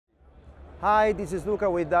Hi, this is Luca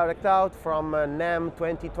with DirectOut from NAMM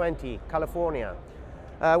 2020, California.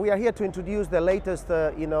 We are here to introduce the latest,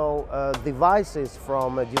 devices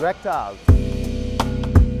from DirectOut.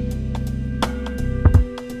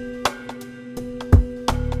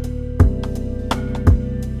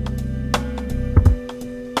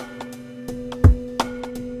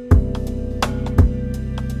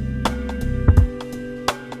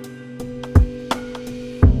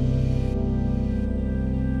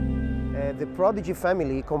 The Prodigy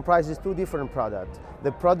family comprises two different products,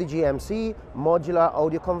 the Prodigy.MC modular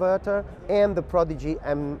audio converter and the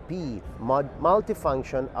Prodigy.MP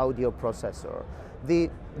multifunction audio processor. The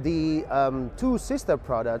two sister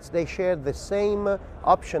products, they share the same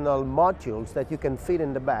optional modules that you can fit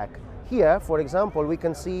in the back. Here, for example, we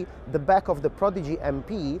can see the back of the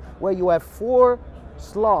Prodigy.MP where you have 4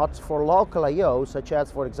 slots for local I/O, such as,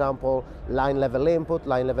 for example, line level input,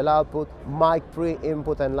 line level output, mic pre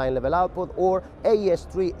input and line level output, or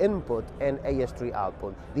AES3 input and AES3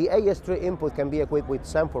 output. The AES3 input can be equipped with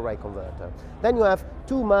sample rate converter. Then you have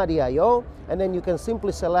 2 MADI I/O, and then you can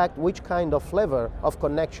simply select which kind of flavor of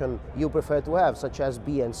connection you prefer to have, such as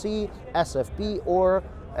BNC, SFP, or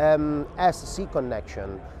SC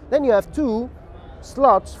connection. Then you have 2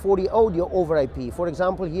 slots for the audio over IP. For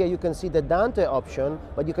example, here you can see the Dante option,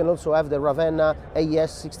 but you can also have the RAVENNA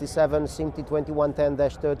AES67 SMPTE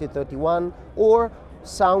ST2110-30 31 or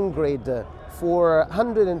SoundGrid for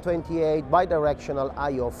 128 bidirectional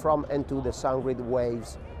I/O from and to the SoundGrid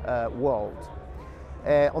Waves world.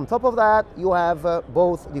 On top of that, you have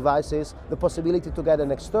both devices the possibility to get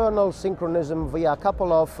an external synchronism via a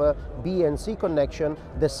couple of BNC connection.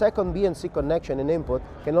 The second BNC connection in input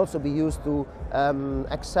can also be used to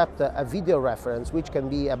accept a video reference, which can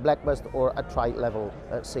be a black burst or a tri-level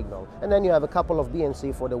signal. And then you have a couple of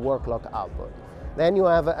BNC for the work clock output. Then you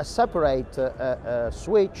have a separate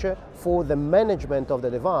switch for the management of the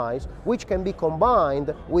device, which can be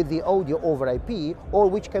combined with the audio over IP or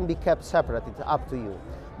which can be kept separate. It's up to you.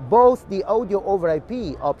 Both the audio over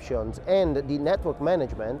IP options and the network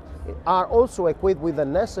management are also equipped with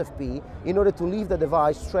an SFP in order to leave the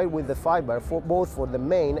device straight with the fiber for both for the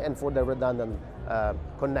main and for the redundant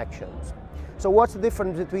connections. So what's the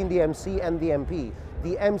difference between the MC and the MP?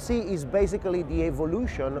 The MC is basically the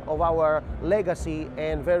evolution of our legacy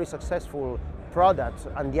and very successful products,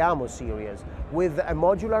 Andiamo series, with a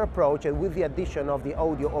modular approach and with the addition of the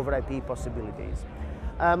audio over IP possibilities.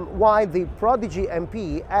 While the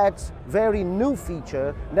Prodigy.MP adds very new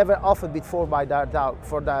feature never offered before by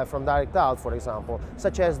from DirectOut, for example,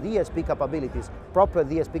 such as DSP capabilities, proper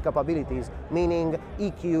DSP capabilities, meaning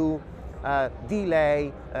EQ,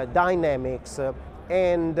 delay, dynamics,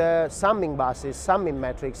 and summing buses, summing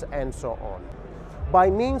metrics, and so on. By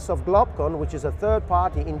means of Globcon, which is a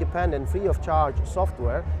third-party, independent, free-of-charge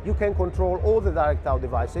software, you can control all the DirectOut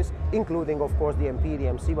devices, including, of course, the MP, the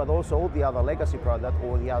MC, but also all the other legacy product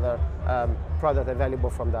or the other product available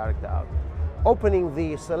from DirectOut. Opening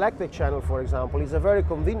the selected channel, for example, is a very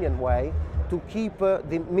convenient way to keep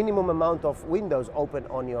the minimum amount of windows open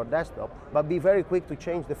on your desktop, but be very quick to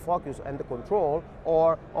change the focus and the control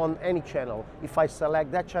or on any channel. If I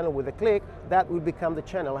select that channel with a click, that will become the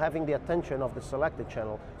channel having the attention of the selected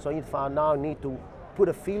channel. So if I now need to put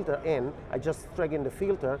a filter in, I just drag in the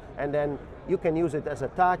filter, and then you can use it as a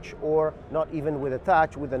touch or not even with a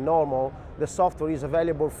touch, with a normal. The software is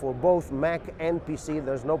available for both Mac and PC.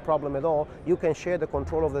 There's no problem at all. You can share the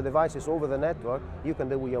control of the devices over the network. You can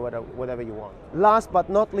do whatever you want. Last but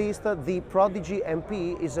not least, the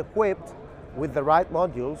Prodigy.MP is equipped with the right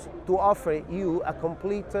modules to offer you a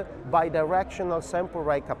complete bidirectional sample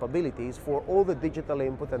rate capabilities for all the digital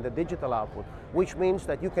input and the digital output, which means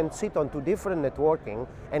that you can sit on 2 different networking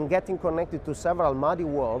and getting connected to several MADI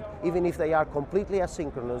worlds, even if they are completely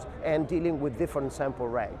asynchronous and dealing with different sample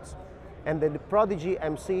rates. And the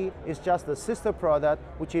Prodigy.MC is just a sister product,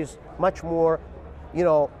 which is much more,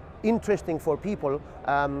 interesting for people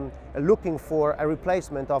looking for a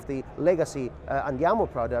replacement of the legacy Andiamo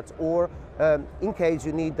products, or in case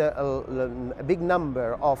you need a big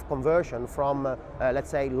number of conversion from,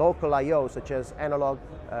 let's say, local I/O, such as analog,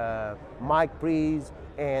 mic pre's,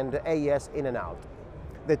 and AES in and out.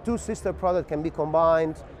 The two sister products can be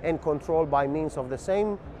combined and controlled by means of the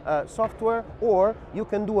same software, or you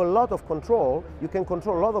can do a lot of control. You can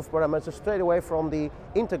control a lot of parameters straight away from the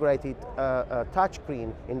integrated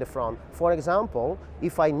touchscreen in the front. For example,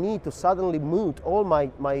 if I need to suddenly mute all my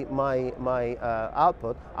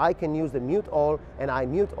output, I can use the mute all, and I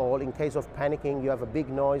mute all in case of panicking. You have a big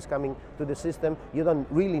noise coming to the system. You don't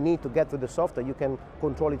really need to get to the software. You can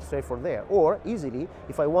control it straight from there. Or easily,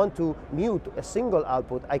 if I want to mute a single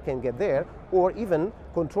output, I can get there. or even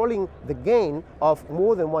controlling the gain of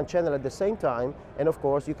more than one channel at the same time, and of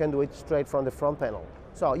course you can do it straight from the front panel.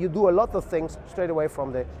 So you do a lot of things straight away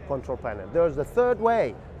from the control panel. There's the third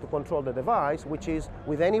way to control the device, which is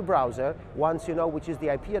with any browser. Once you know which is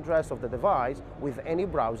the IP address of the device, with any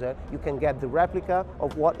browser, you can get the replica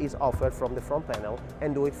of what is offered from the front panel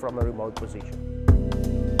and do it from a remote position.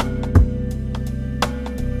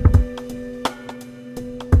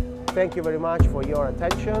 Thank you very much for your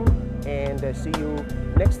attention, and see you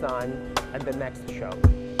next time at the next show.